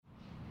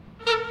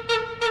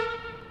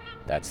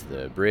That's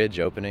the bridge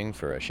opening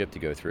for a ship to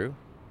go through.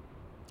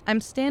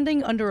 I'm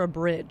standing under a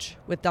bridge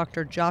with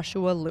Dr.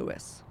 Joshua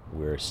Lewis.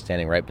 We're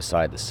standing right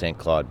beside the St.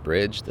 Claude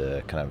Bridge,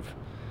 the kind of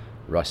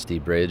rusty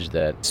bridge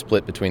that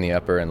split between the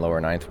upper and lower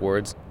Ninth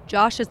Wards.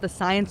 Josh is the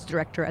science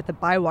director at the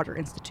Bywater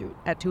Institute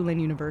at Tulane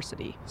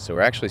University. So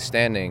we're actually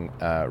standing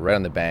right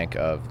on the bank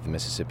of the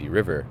Mississippi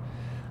River,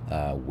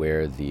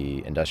 where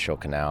the Industrial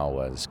Canal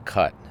was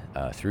cut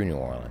through New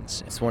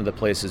Orleans. It's one of the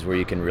places where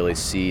you can really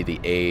see the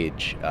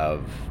age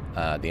of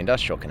the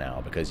Industrial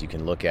Canal, because you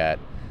can look at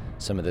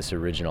some of this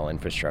original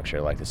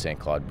infrastructure like the St.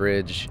 Claude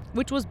Bridge,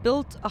 which was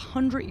built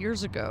 100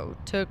 years ago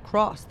to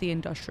cross the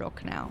Industrial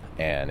Canal.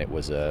 And it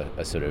was a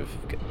sort of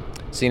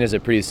seen as a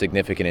pretty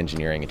significant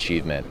engineering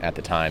achievement at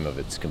the time of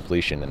its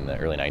completion in the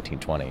early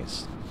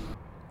 1920s.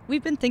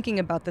 We've been thinking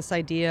about this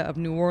idea of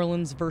New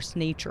Orleans versus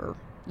nature,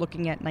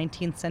 looking at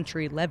 19th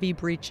century levee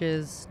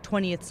breaches,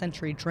 20th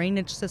century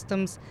drainage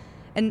systems,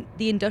 and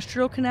the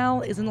Industrial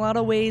Canal is in a lot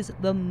of ways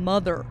the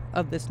mother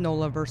of this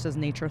NOLA versus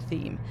nature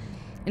theme.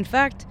 In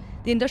fact,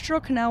 the Industrial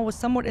Canal was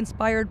somewhat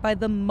inspired by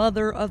the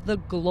mother of the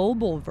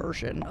global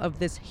version of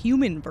this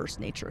human versus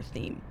nature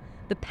theme,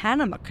 the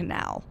Panama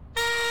Canal.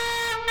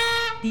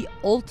 The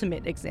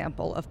ultimate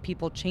example of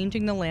people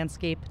changing the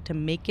landscape to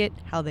make it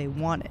how they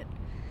want it.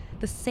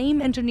 The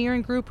same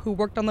engineering group who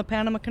worked on the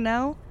Panama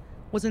Canal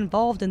was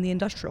involved in the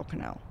Industrial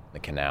Canal. The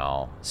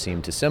canal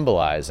seemed to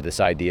symbolize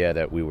this idea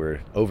that we were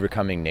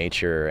overcoming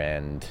nature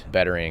and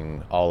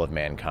bettering all of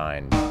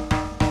mankind.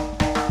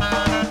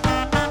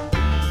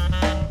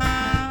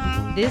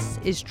 This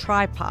is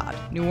Tripod,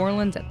 New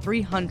Orleans at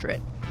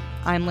 300.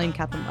 I'm Lane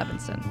Catherine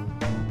Levinson.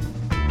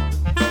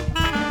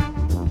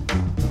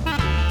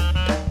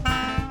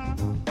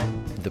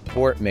 The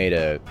port made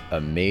a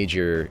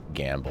major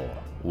gamble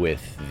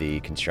with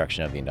the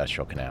construction of the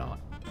Industrial Canal.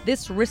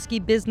 This risky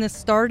business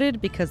started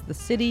because the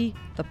city,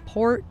 the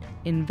port,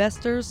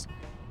 investors,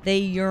 they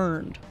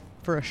yearned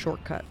for a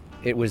shortcut.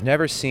 It was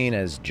never seen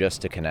as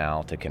just a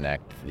canal to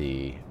connect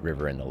the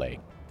river and the lake.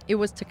 It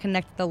was to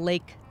connect the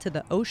lake to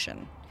the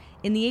ocean.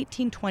 In the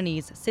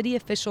 1820s, city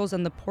officials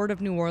and the Port of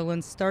New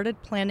Orleans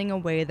started planning a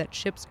way that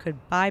ships could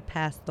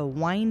bypass the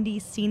windy,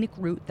 scenic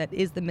route that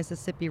is the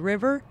Mississippi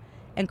River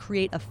and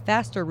create a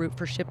faster route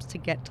for ships to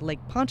get to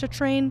Lake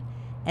Pontchartrain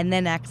and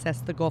then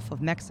access the Gulf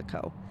of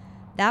Mexico.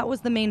 That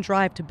was the main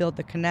drive to build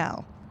the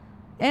canal.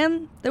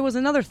 And there was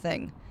another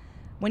thing.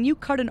 When you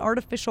cut an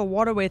artificial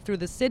waterway through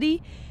the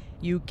city,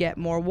 you get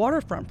more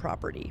waterfront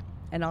property.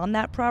 And on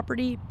that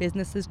property,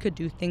 businesses could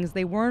do things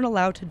they weren't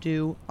allowed to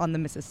do on the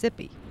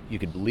Mississippi. You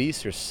could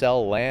lease or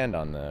sell land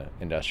on the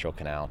Industrial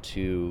Canal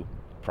to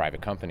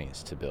private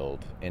companies to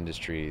build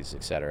industries,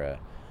 etc.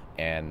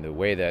 And the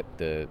way that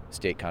the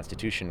state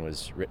constitution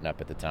was written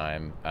up at the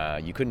time,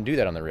 you couldn't do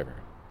that on the river.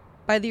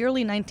 By the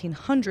early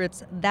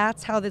 1900s,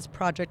 that's how this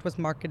project was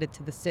marketed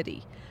to the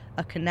city.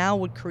 A canal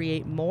would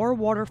create more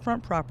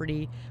waterfront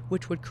property,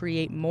 which would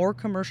create more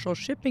commercial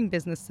shipping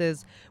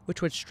businesses,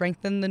 which would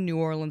strengthen the New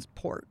Orleans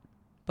port.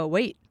 But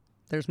wait,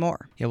 there's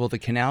more. Yeah, well, the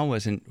canal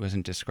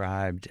wasn't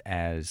described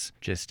as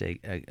just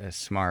a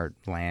smart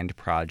land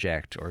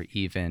project or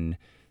even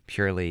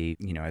purely,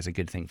 as a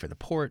good thing for the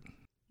port.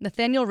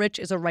 Nathaniel Rich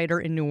is a writer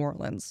in New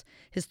Orleans.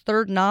 His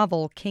third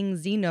novel, King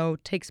Zeno,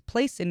 takes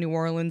place in New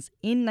Orleans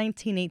in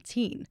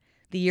 1918,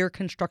 the year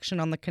construction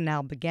on the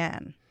canal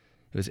began.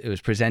 It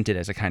was presented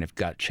as a kind of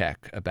gut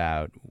check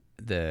about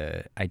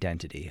the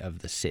identity of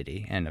the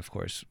city, and of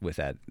course, with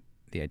that,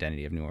 the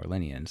identity of New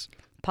Orleanians.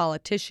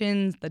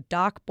 Politicians, the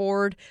dock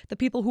board, the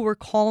people who were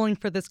calling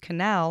for this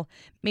canal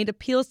made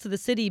appeals to the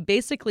city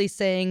basically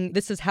saying,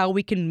 this is how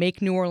we can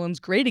make New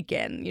Orleans great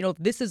again.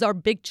 This is our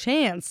big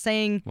chance,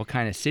 saying, what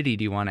kind of city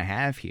do you want to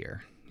have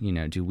here?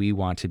 Do we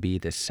want to be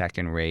this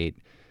second-rate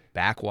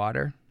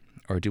backwater,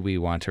 or do we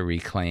want to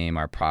reclaim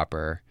our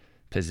proper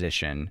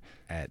position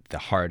at the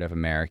heart of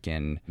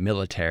American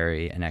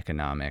military and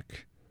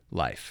economic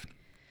life?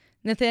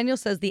 Nathaniel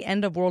says the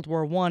end of World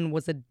War I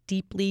was a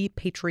deeply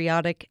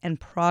patriotic and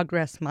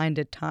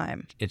progress-minded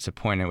time. It's a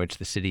point at which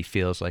the city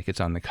feels like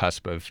it's on the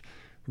cusp of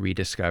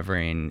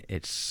rediscovering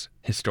its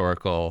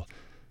historical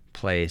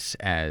place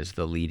as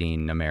the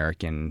leading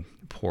American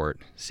port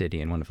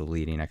city and one of the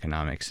leading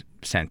economic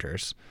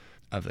centers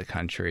of the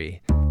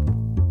country.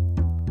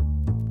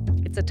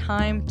 It's a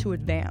time to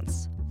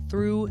advance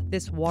through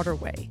this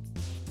waterway,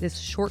 this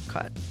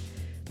shortcut.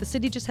 The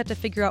city just had to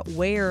figure out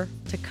where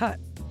to cut.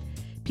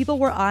 People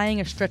were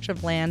eyeing a stretch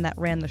of land that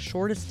ran the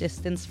shortest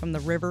distance from the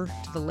river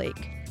to the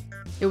lake.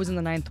 It was in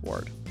the Ninth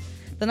Ward.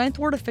 The Ninth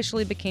Ward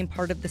officially became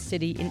part of the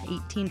city in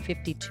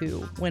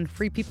 1852, when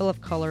free people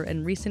of color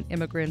and recent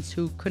immigrants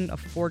who couldn't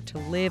afford to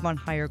live on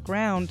higher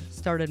ground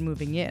started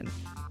moving in.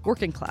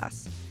 Working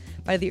class.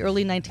 By the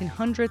early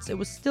 1900s, it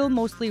was still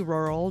mostly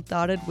rural,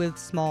 dotted with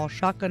small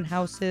shotgun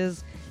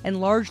houses,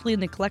 and largely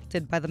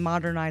neglected by the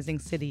modernizing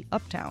city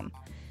uptown.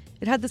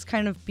 It had this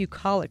kind of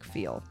bucolic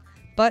feel.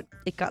 But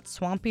it got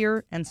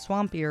swampier and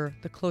swampier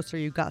the closer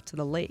you got to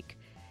the lake.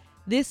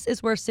 This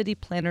is where city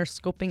planners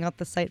scoping out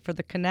the site for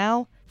the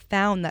canal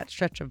found that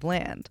stretch of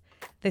land.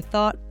 They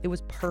thought it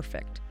was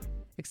perfect,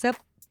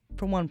 except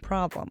for one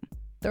problem.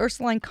 The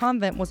Ursuline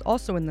Convent was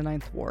also in the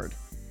Ninth Ward.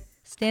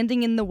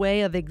 Standing in the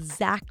way of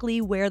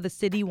exactly where the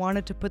city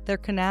wanted to put their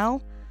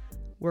canal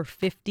were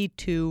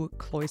 52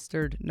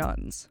 cloistered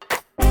nuns.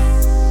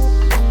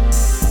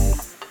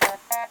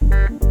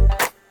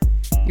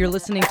 You're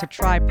listening to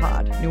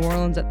Tripod, New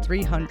Orleans at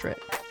 300.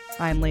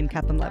 I'm Lane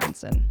Catherine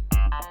Levinson.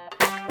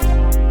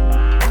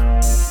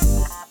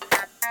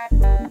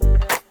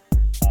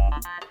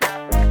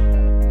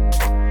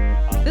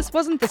 This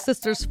wasn't the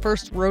sisters'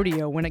 first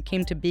rodeo when it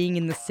came to being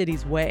in the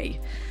city's way.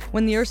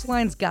 When the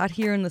Ursulines got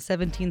here in the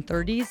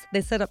 1730s,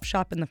 they set up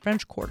shop in the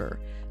French Quarter.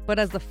 But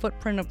as the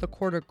footprint of the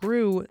quarter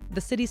grew,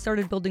 the city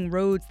started building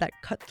roads that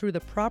cut through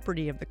the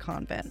property of the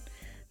convent.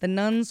 The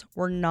nuns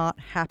were not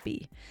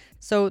happy.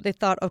 So they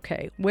thought,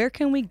 okay, where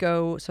can we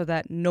go so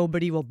that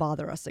nobody will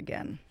bother us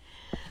again?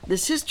 The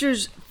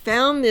sisters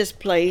found this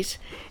place,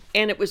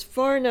 and it was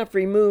far enough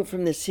removed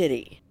from the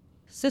city.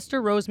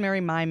 Sister Rosemary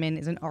Myman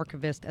is an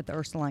archivist at the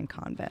Ursuline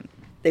Convent.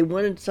 They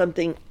wanted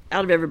something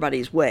out of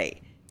everybody's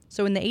way.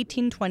 So in the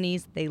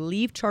 1820s, they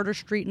leave Charter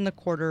Street in the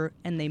quarter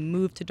and they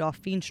move to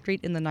Dauphine Street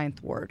in the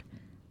Ninth Ward.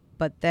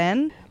 But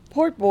then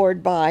Port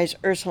Board buys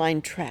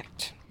Ursuline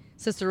Tract.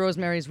 Sister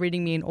Rosemary is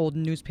reading me an old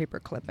newspaper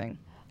clipping.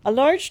 A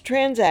large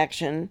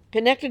transaction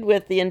connected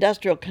with the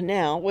Industrial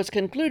Canal was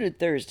concluded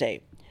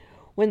Thursday,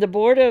 when the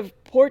Board of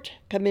Port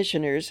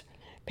Commissioners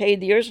paid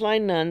the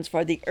Ursuline nuns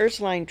for the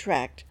Ursuline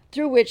Tract,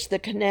 through which the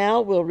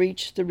canal will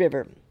reach the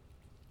river.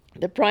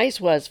 The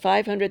price was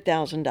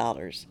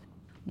 $500,000.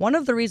 One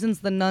of the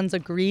reasons the nuns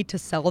agreed to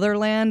sell their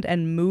land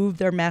and move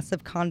their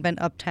massive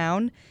convent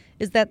uptown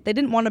is that they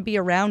didn't want to be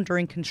around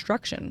during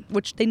construction,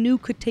 which they knew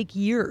could take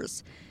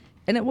years.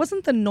 And it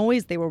wasn't the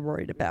noise they were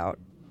worried about.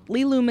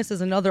 Lee Loomis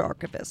is another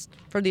archivist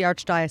for the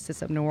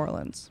Archdiocese of New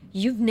Orleans.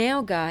 You've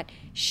now got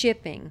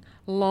shipping,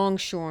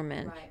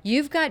 longshoremen. Right.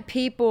 You've got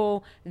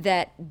people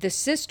that the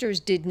sisters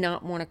did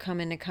not want to come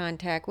into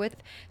contact with.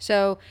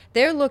 So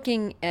they're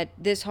looking at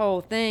this whole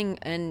thing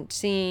and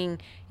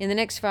seeing in the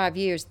next 5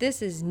 years,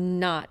 this is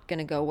not going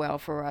to go well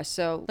for us.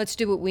 So let's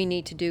do what we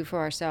need to do for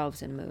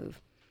ourselves and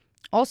move.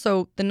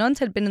 Also, the nuns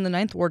had been in the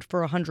Ninth Ward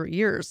for 100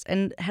 years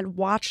and had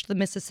watched the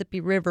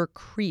Mississippi River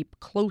creep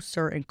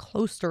closer and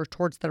closer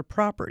towards their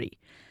property.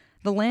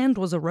 The land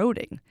was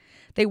eroding.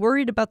 They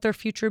worried about their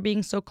future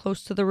being so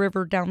close to the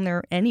river down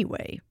there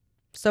anyway.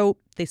 So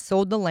they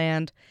sold the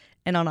land,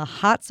 and on a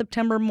hot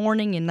September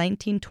morning in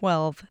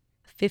 1912,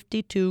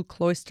 52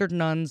 cloistered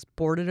nuns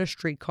boarded a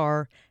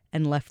streetcar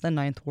and left the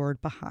Ninth Ward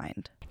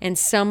behind. And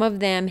some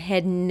of them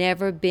had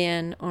never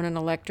been on an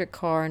electric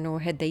car, nor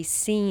had they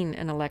seen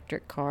an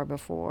electric car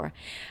before.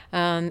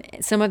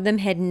 Some of them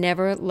had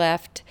never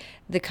left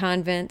the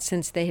convent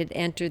since they had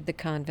entered the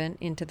convent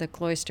into the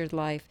cloistered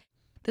life.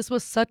 This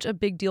was such a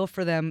big deal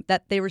for them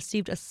that they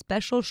received a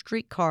special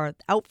streetcar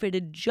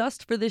outfitted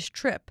just for this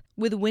trip,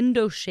 with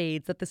window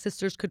shades that the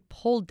sisters could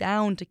pull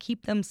down to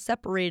keep them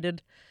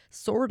separated,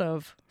 sort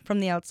of,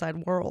 from the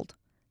outside world.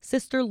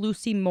 Sister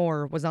Lucy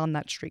Moore was on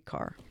that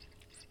streetcar.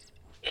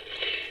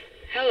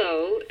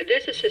 Hello,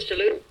 this is Sister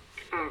Lou.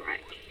 All right.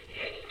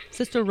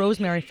 Sister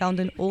Rosemary found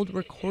an old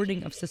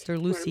recording of Sister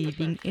Lucy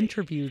being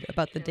interviewed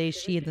about the day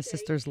she and the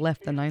sisters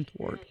left the Ninth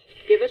Ward.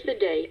 Give us the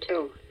date.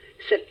 Oh,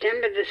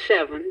 September the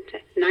 7th,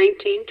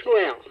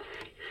 1912.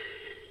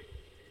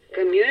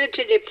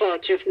 Community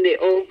departure from the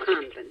old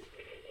convent.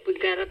 We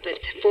got up at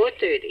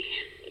 4:30.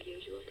 The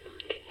usual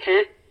time.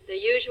 Huh? The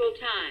usual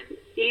time.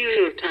 The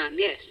usual time,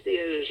 yes, the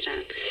usual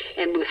time.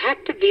 And we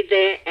had to be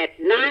there at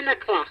 9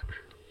 o'clock.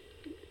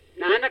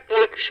 9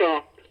 o'clock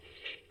sharp.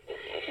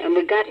 And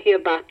we got here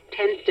about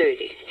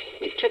 10:30.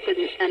 It took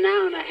an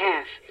hour and a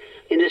half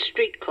in a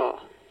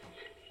streetcar.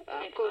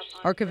 Of course.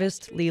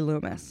 Archivist Lee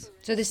Loomis.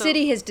 So the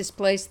city has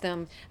displaced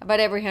them about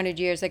every 100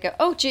 years. They go,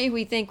 oh, gee,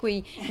 we think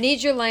we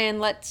need your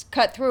land. Let's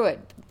cut through it.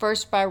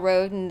 First by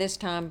road and this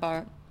time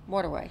by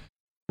waterway.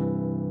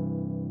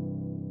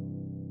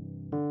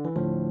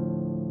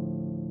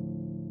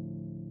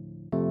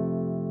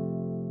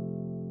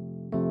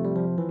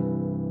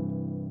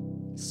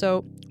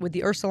 So, with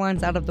the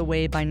Ursulines out of the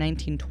way by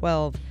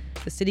 1912,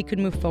 the city could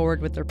move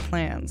forward with their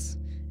plans.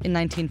 In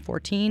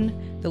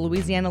 1914, the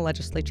Louisiana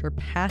legislature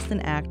passed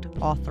an act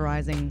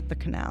authorizing the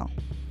canal.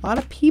 A lot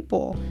of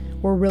people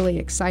were really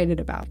excited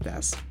about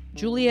this.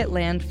 Juliet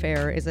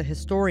Landfair is a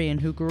historian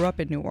who grew up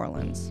in New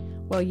Orleans.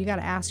 Well, you got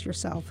to ask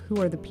yourself,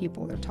 who are the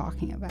people they're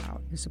talking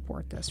about who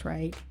support this,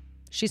 right?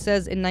 She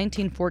says in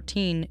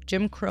 1914,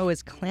 Jim Crow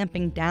is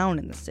clamping down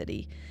in the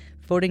city.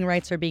 Voting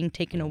rights are being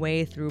taken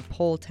away through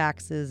poll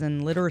taxes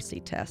and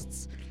literacy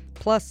tests.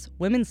 Plus,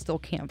 women still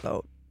can't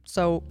vote.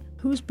 So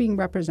who's being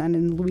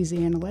represented in the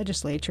Louisiana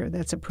legislature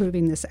that's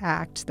approving this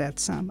act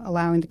that's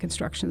allowing the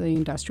construction of the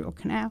Industrial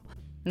Canal?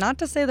 Not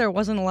to say there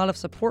wasn't a lot of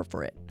support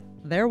for it.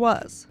 There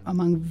was.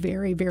 Among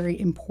very, very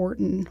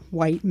important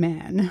white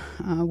men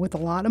with a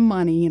lot of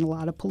money and a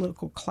lot of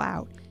political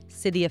clout.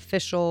 City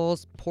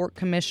officials, port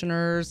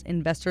commissioners,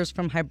 investors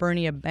from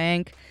Hibernia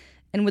Bank.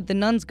 And with the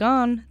nuns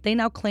gone, they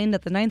now claim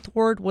that the Ninth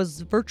Ward was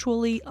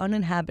virtually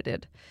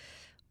uninhabited.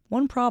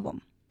 One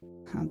problem.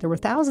 There were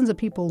thousands of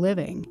people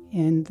living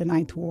in the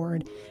Ninth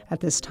Ward at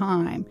this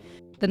time.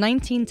 The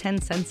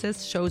 1910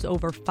 census shows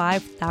over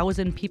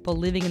 5,000 people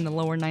living in the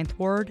lower Ninth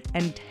Ward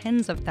and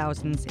tens of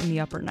thousands in the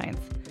upper Ninth.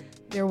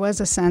 There was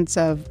a sense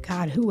of,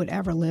 God, who would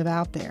ever live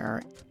out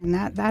there? And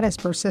that has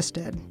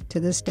persisted to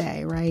this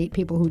day, right?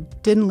 People who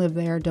didn't live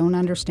there don't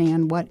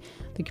understand what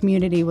the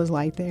community was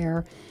like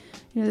there.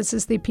 This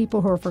is the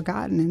people who are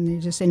forgotten, and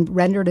they're just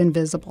rendered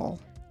invisible.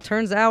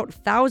 Turns out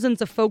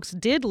thousands of folks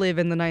did live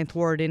in the Ninth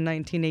Ward in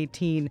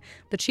 1918.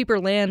 The cheaper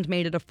land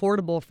made it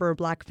affordable for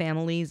Black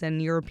families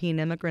and European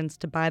immigrants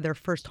to buy their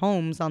first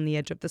homes on the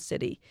edge of the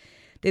city.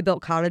 They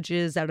built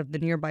cottages out of the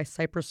nearby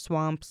cypress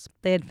swamps.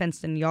 They had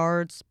fenced-in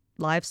yards,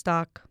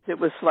 livestock. It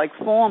was like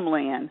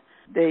farmland.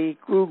 They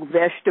grew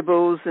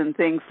vegetables and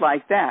things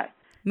like that.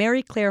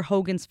 Mary Claire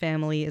Hogan's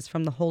family is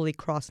from the Holy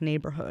Cross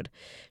neighborhood.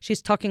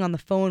 She's talking on the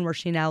phone where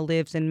she now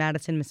lives in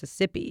Madison,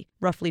 Mississippi,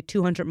 roughly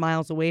 200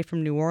 miles away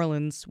from New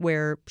Orleans,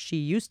 where she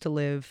used to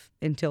live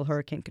until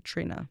Hurricane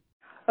Katrina.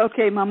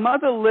 Okay, my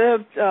mother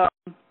lived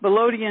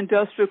below the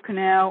Industrial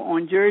Canal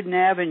on Jordan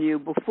Avenue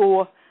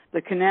before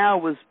the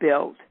canal was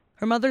built.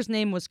 Her mother's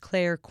name was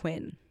Claire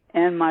Quinn.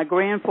 And my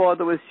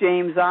grandfather was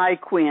James I.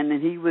 Quinn,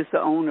 and he was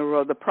the owner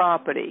of the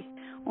property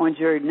on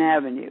Jordan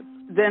Avenue.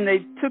 Then they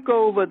took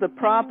over the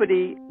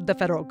property, the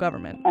federal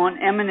government, on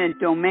eminent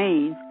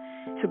domain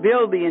to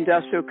build the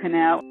Industrial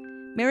Canal.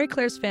 Mary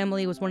Claire's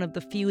family was one of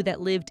the few that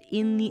lived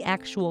in the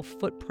actual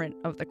footprint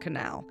of the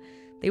canal.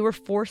 They were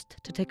forced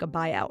to take a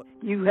buyout.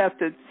 You have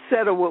to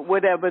settle with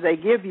whatever they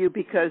give you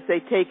because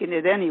they've taken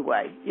it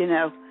anyway,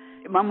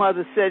 My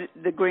mother said,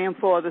 the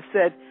grandfather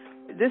said,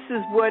 this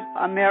is what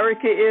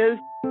America is.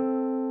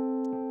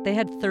 They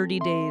had 30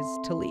 days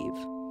to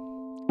leave.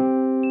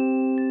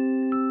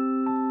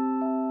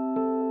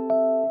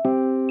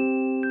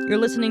 You're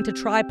listening to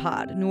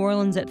Tripod, New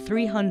Orleans at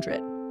 300.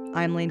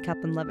 I'm Lane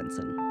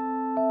Kaplan-Levinson.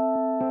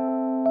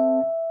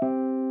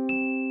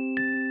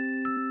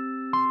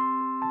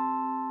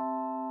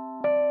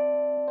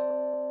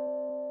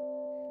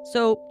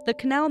 So the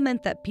canal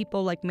meant that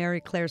people like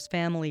Mary Claire's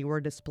family were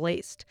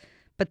displaced.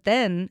 But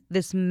then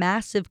this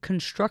massive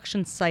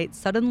construction site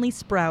suddenly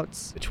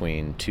sprouts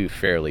between two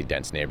fairly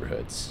dense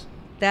neighborhoods.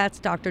 That's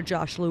Dr.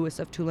 Josh Lewis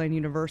of Tulane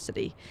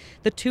University.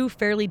 The two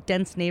fairly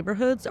dense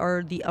neighborhoods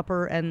are the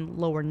Upper and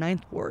Lower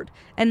Ninth Ward.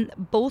 And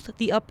both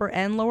the Upper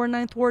and Lower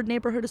Ninth Ward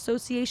neighborhood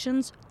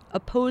associations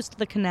opposed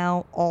the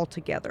canal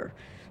altogether.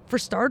 For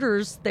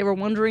starters, they were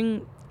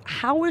wondering,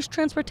 how is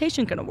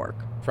transportation going to work?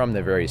 From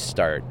the very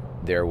start,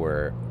 there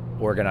were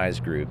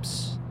organized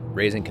groups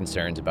raising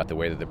concerns about the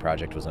way that the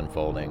project was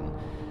unfolding,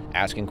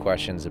 asking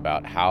questions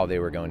about how they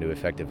were going to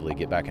effectively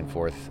get back and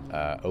forth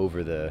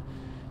over the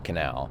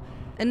canal.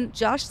 And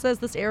Josh says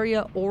this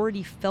area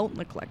already felt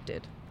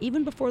neglected,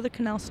 even before the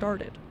canal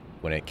started.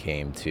 When it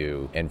came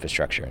to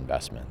infrastructure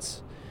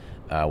investments,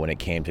 when it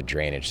came to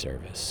drainage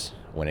service,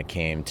 when it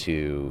came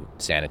to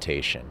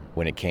sanitation,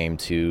 when it came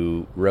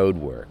to road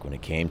work, when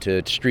it came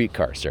to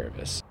streetcar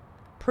service.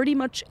 Pretty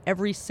much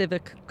every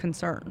civic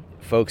concern.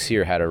 Folks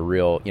here had a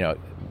real,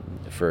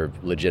 for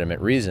legitimate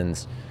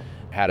reasons,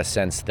 had a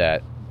sense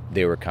that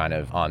they were kind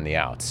of on the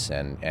outs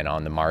and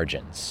on the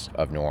margins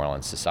of New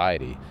Orleans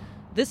society.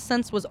 This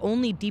sense was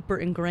only deeper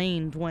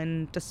ingrained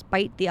when,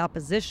 despite the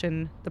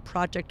opposition, the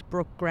project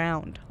broke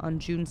ground on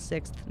June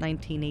 6,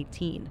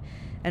 1918.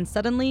 And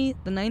suddenly,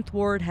 the Ninth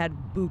Ward had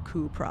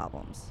buku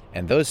problems.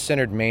 And those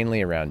centered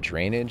mainly around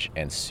drainage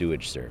and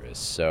sewage service.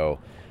 So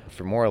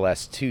for more or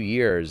less 2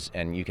 years,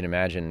 and you can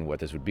imagine what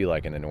this would be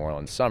like in the New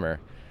Orleans summer,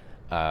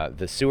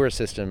 the sewer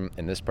system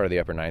in this part of the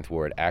Upper Ninth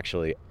Ward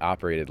actually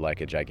operated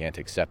like a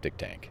gigantic septic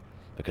tank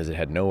because it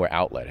had nowhere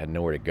outlet, had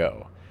nowhere to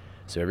go.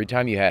 So every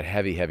time you had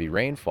heavy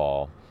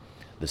rainfall,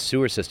 the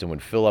sewer system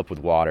would fill up with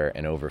water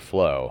and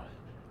overflow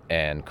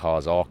and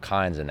cause all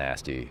kinds of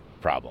nasty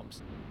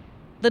problems.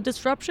 The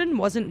disruption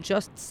wasn't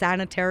just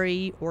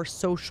sanitary or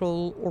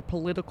social or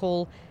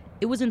political,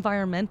 it was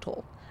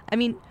environmental. I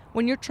mean,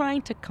 when you're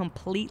trying to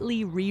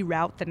completely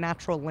reroute the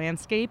natural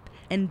landscape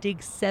and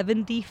dig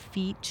 70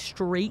 feet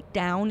straight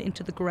down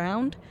into the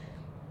ground,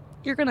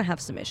 you're going to have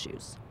some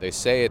issues. They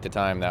say at the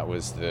time that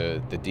was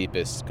the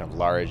deepest kind of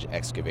large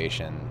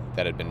excavation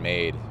that had been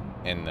made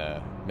in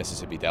the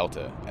Mississippi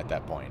Delta at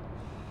that point.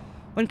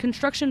 When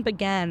construction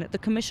began, the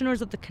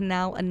commissioners of the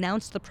canal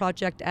announced the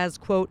project as,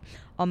 quote,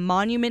 a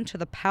monument to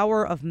the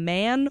power of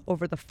man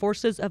over the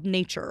forces of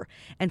nature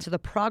and to the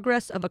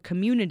progress of a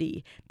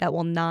community that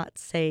will not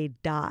say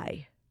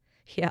die.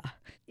 Yeah,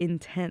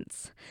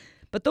 intense.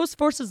 But those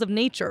forces of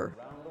nature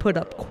put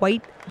up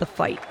quite the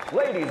fight.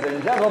 Ladies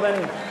and gentlemen,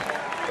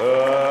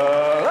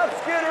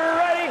 let's get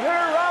ready to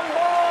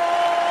rumble!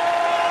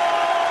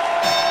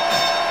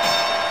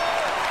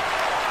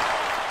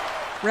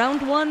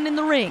 Round one in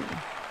the ring.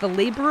 The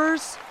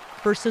laborers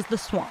versus the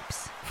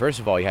swamps. First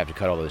of all, you have to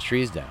cut all those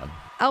trees down.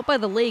 Out by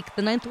the lake,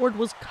 the Ninth Ward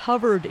was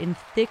covered in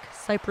thick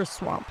cypress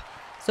swamp.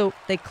 So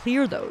they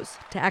clear those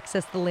to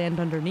access the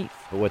land underneath.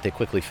 But what they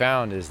quickly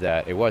found is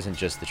that it wasn't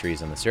just the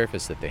trees on the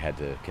surface that they had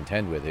to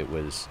contend with. It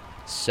was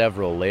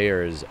several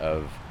layers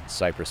of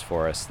cypress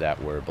forests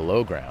that were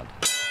below ground.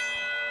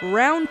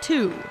 Round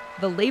 2,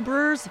 the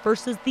laborers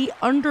versus the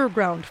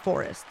underground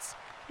forests.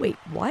 Wait,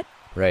 what?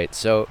 Right,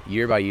 so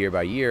year by year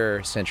by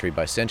year, century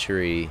by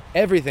century,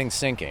 everything's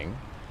sinking,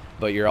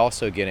 but you're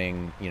also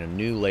getting,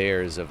 new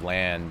layers of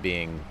land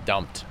being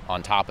dumped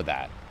on top of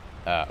that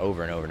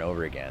over and over and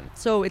over again.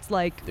 So it's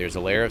like there's a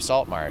layer of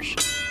salt marsh,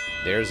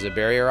 there's a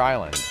barrier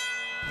island,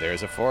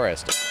 there's a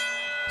forest,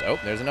 oh,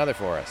 there's another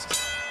forest.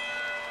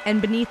 And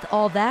beneath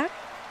all that,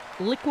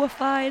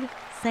 liquefied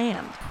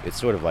sand. It's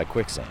sort of like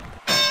quicksand.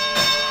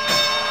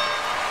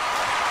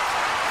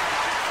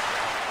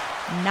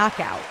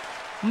 Knockout.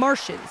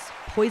 Marshes,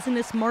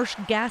 poisonous marsh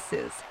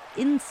gases,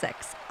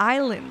 insects,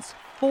 islands,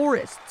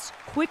 forests,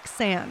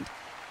 quicksand.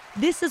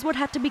 This is what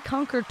had to be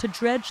conquered to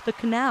dredge the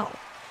canal.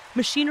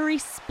 Machinery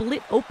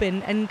split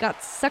open and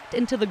got sucked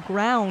into the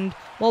ground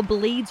while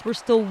blades were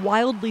still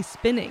wildly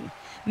spinning.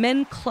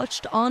 Men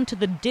clutched onto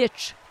the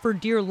ditch for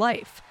dear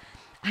life.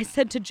 I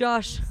said to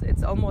Josh,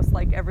 it's almost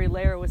like every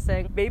layer was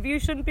saying, maybe you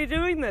shouldn't be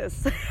doing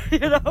this.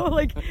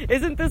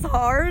 Isn't this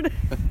hard?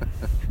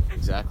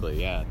 Exactly,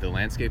 yeah. The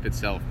landscape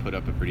itself put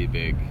up a pretty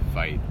big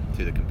fight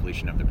to the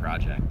completion of the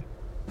project.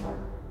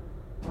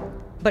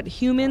 But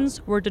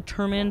humans were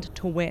determined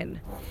to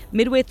win.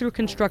 Midway through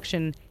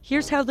construction,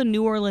 here's how the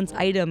New Orleans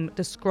Item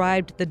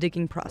described the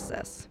digging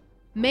process.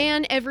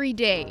 Man every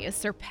day is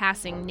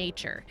surpassing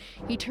nature.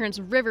 He turns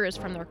rivers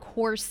from their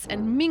course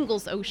and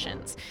mingles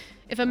oceans.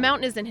 If a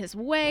mountain is in his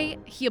way,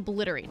 he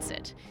obliterates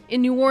it.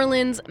 In New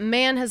Orleans,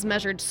 man has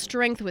measured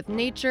strength with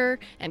nature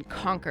and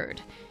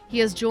conquered. He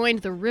has joined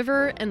the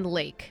river and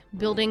lake,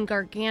 building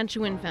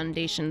gargantuan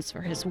foundations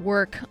for his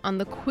work on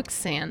the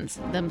quicksands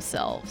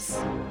themselves.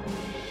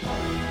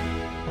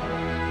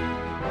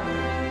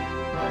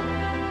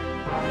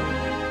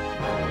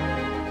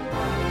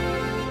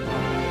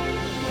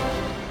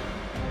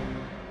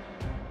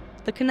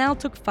 The canal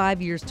took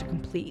 5 years to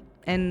complete,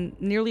 and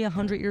nearly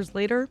 100 years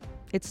later,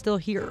 it's still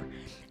here.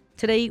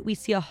 Today, we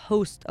see a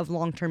host of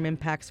long-term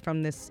impacts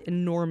from this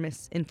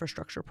enormous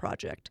infrastructure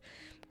project.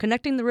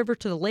 Connecting the river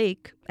to the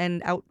lake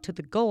and out to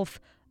the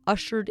Gulf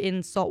ushered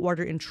in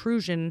saltwater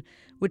intrusion,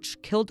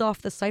 which killed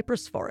off the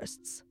cypress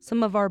forests,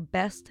 some of our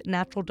best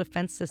natural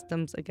defense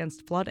systems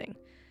against flooding.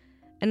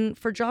 And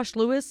for Josh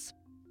Lewis,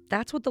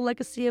 that's what the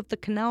legacy of the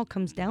canal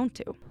comes down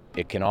to.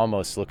 It can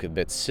almost look a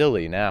bit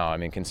silly now,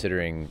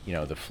 considering,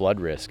 the flood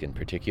risk in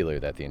particular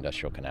that the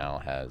Industrial Canal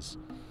has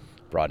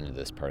brought into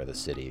this part of the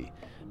city.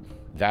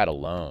 That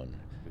alone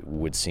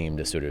would seem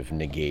to sort of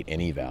negate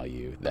any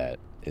value that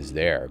is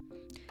there.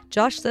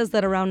 Josh says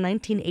that around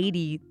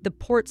 1980, the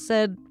port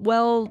said,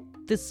 well,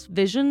 this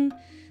vision,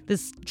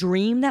 this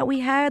dream that we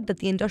had, that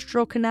the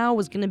Industrial Canal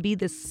was going to be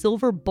this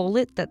silver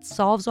bullet that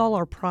solves all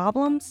our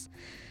problems,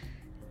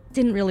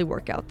 didn't really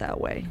work out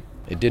that way.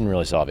 It didn't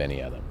really solve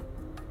any of them.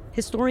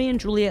 Historian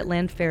Juliette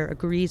Landfair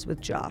agrees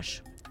with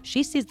Josh.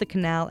 She sees the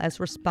canal as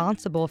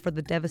responsible for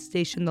the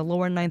devastation the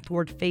lower Ninth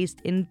Ward faced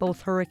in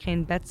both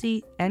Hurricane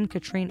Betsy and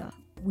Katrina.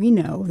 We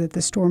know that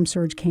the storm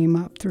surge came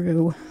up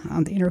through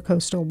the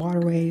intercoastal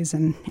waterways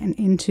and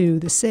into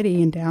the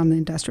city and down the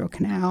Industrial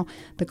Canal,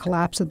 the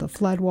collapse of the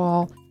flood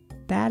wall.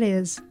 That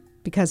is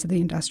because of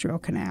the Industrial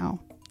Canal.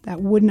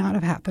 That would not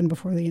have happened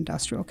before the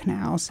Industrial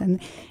Canals,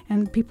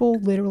 and people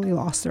literally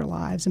lost their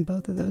lives in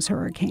both of those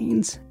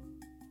hurricanes.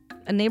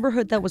 A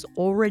neighborhood that was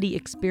already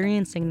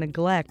experiencing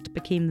neglect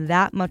became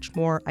that much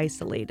more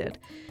isolated.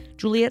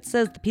 Juliette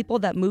says the people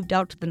that moved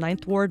out to the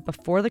Ninth Ward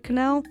before the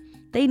canal,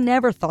 they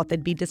never thought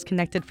they'd be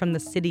disconnected from the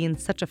city in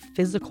such a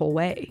physical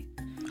way.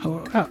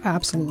 Oh,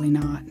 absolutely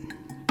not.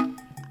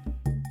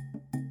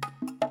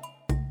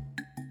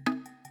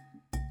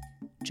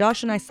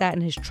 Josh and I sat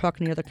in his truck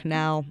near the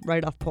canal,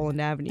 right off Poland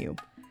Avenue.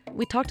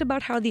 We talked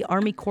about how the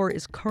Army Corps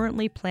is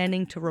currently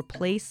planning to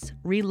replace,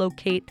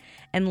 relocate,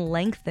 and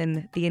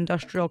lengthen the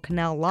Industrial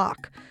Canal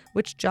lock,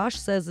 which Josh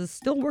says is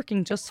still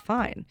working just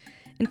fine.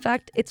 In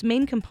fact, its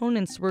main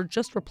components were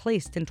just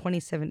replaced in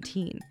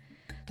 2017.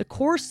 The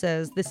Corps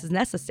says this is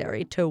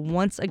necessary to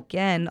once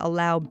again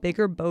allow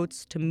bigger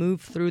boats to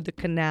move through the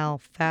canal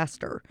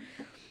faster.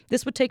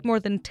 This would take more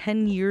than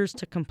 10 years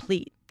to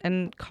complete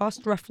and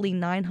cost roughly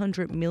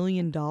 $900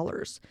 million.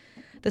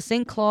 The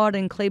St. Claude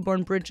and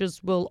Claiborne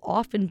bridges will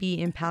often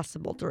be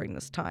impassable during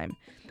this time.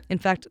 In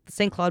fact, the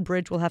St. Claude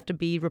Bridge will have to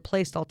be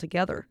replaced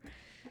altogether.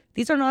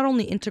 These are not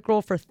only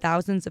integral for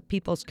thousands of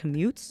people's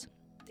commutes,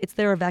 it's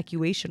their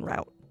evacuation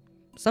route.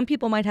 Some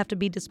people might have to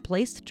be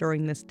displaced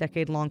during this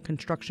decade-long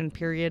construction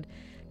period,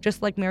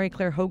 just like Mary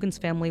Claire Hogan's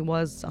family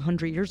was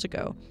 100 years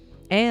ago.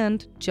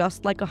 And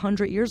just like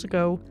 100 years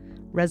ago,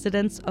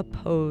 residents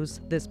oppose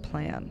this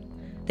plan.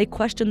 They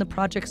question the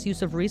project's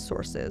use of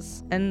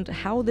resources and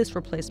how this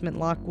replacement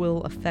lock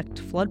will affect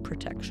flood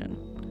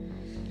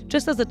protection.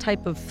 Just as a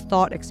type of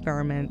thought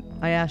experiment,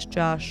 I asked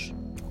Josh,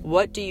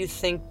 what do you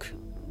think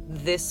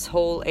this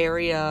whole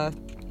area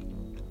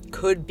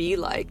could be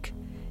like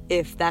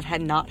if that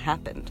had not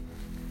happened?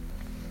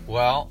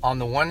 Well, on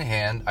the one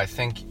hand, I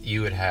think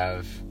you would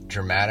have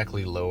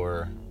dramatically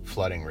lower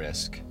flooding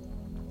risk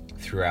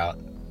throughout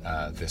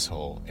this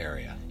whole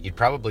area. You'd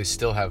probably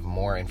still have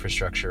more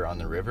infrastructure on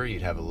the river.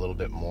 You'd have a little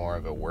bit more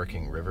of a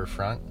working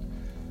riverfront,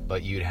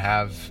 but you'd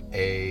have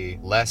a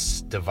less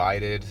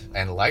divided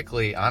and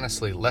likely,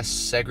 honestly, less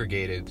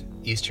segregated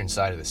eastern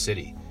side of the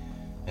city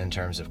in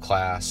terms of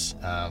class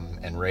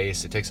and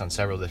race. It takes on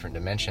several different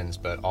dimensions,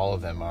 but all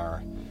of them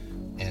are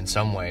in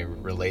some way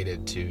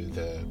related to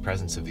the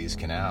presence of these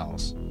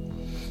canals.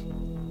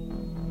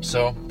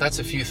 So that's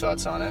a few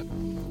thoughts on it.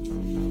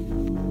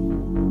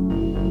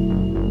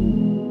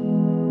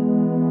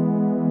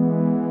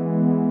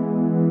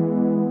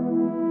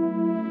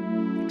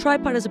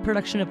 Tripod is a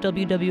production of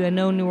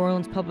WWNO New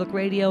Orleans Public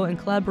Radio in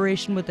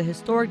collaboration with the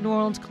Historic New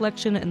Orleans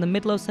Collection and the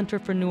Midlow Center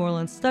for New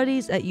Orleans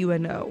Studies at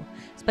UNO.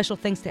 Special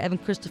thanks to Evan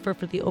Christopher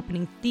for the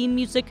opening theme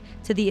music,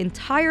 to the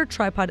entire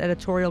Tripod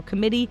editorial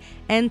committee,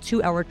 and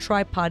to our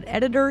Tripod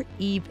editor,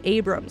 Eve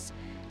Abrams.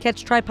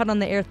 Catch Tripod on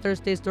the air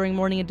Thursdays during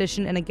Morning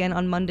Edition and again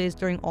on Mondays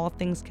during All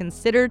Things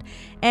Considered.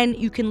 And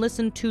you can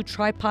listen to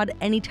Tripod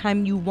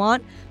anytime you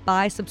want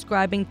by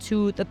subscribing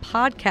to the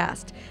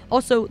podcast.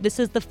 Also, this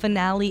is the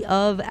finale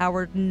of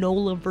our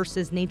NOLA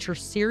versus Nature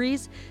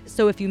series.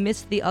 So if you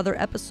missed the other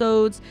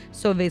episodes,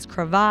 Sauve's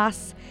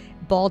Crevasse,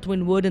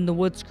 Baldwin Wood and the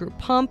Wood Screw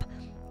Pump,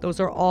 those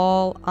are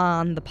all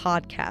on the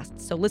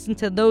podcast. So listen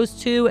to those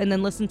two and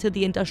then listen to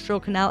the Industrial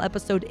Canal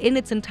episode in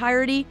its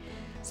entirety.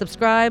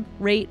 Subscribe,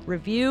 rate,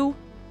 review.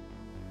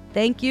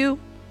 Thank you.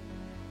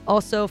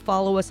 Also,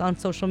 follow us on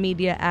social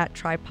media at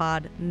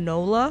Tripod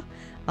NOLA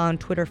on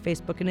Twitter,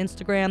 Facebook, and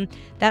Instagram.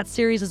 That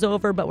series is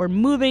over, but we're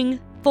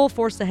moving full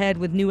force ahead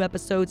with new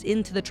episodes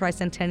into the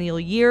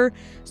tricentennial year.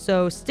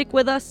 So stick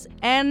with us.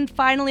 And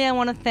finally, I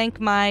want to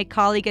thank my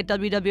colleague at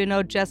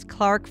WWNO, Jess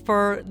Clark,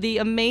 for the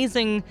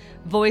amazing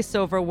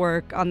voiceover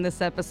work on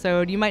this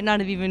episode. You might not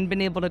have even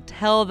been able to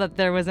tell that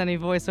there was any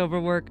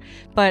voiceover work,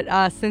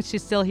 but since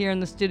she's still here in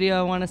the studio,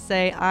 I want to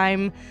say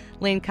I'm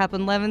Lane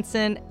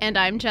Kaplan-Levinson. And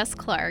I'm Jess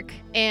Clark.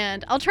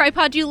 And I'll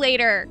tripod you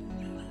later.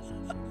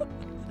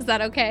 Is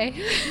that okay?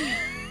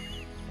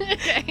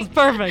 Okay. It's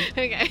perfect.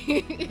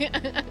 Okay.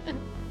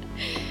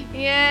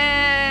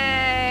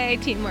 Yay!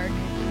 Teamwork.